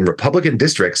Wisconsin in Republican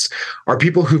districts are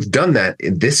people who've done that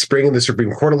in this spring in the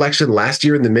Supreme Court election, last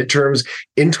year in the midterms,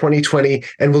 in 2020,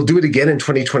 and will do it again in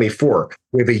 2024.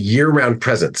 We have a year-round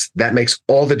presence. That makes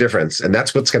all the difference, and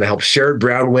that's what's going to help Sherrod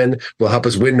Brown win, will help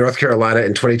us win North Carolina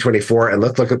in 2024, and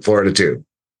let's look at Florida too.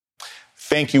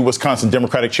 Thank you, Wisconsin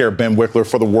Democratic Chair Ben Wickler,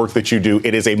 for the work that you do.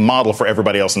 It is a model for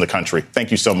everybody else in the country.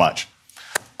 Thank you so much.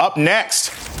 Up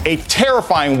next, a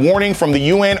terrifying warning from the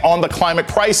UN on the climate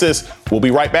crisis. We'll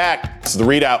be right back. This is the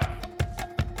ReidOut.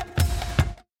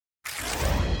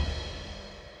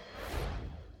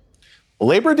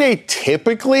 Labor Day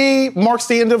typically marks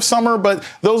the end of summer, but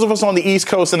those of us on the East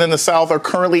Coast and in the South are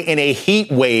currently in a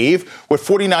heat wave with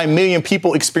 49 million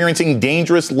people experiencing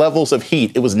dangerous levels of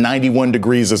heat. It was 91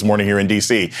 degrees this morning here in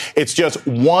D.C. It's just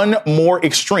one more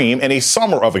extreme in a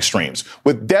summer of extremes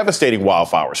with devastating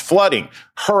wildfires, flooding,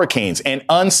 hurricanes, and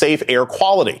unsafe air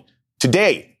quality.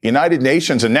 Today, the United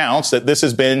Nations announced that this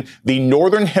has been the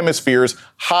Northern Hemisphere's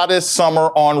hottest summer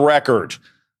on record.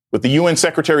 with the UN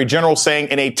Secretary General saying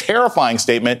in a terrifying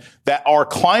statement that our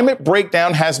climate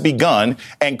breakdown has begun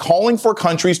and calling for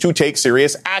countries to take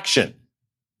serious action.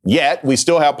 Yet, we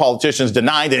still have politicians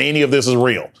denying that any of this is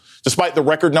real, despite the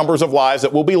record numbers of lives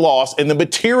that will be lost and the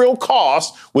material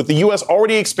costs, with the U.S.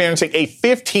 already experiencing a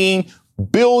 $15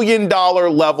 billion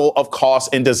level of costs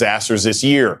and disasters this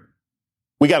year.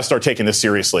 We got to start taking this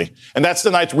seriously. And that's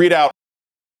tonight's ReidOut.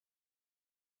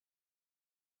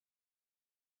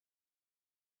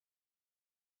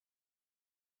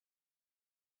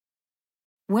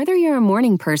 Whether you're a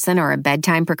morning person or a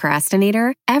bedtime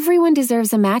procrastinator, everyone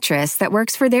deserves a mattress that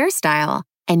works for their style.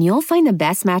 And you'll find the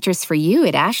best mattress for you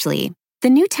at Ashley. The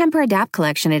new Tempur-Adapt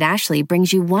collection at Ashley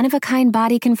brings you one-of-a-kind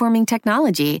body-conforming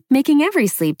technology, making every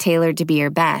sleep tailored to be your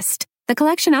best. The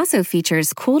collection also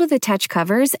features cool-to-the-touch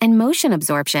covers and motion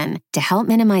absorption to help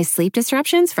minimize sleep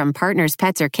disruptions from partners,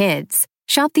 pets, or kids.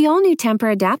 Shop the all-new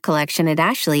Tempur-Adapt collection at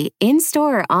Ashley,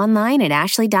 in-store or online at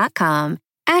ashley.com.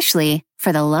 Ashley,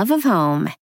 for the love of home.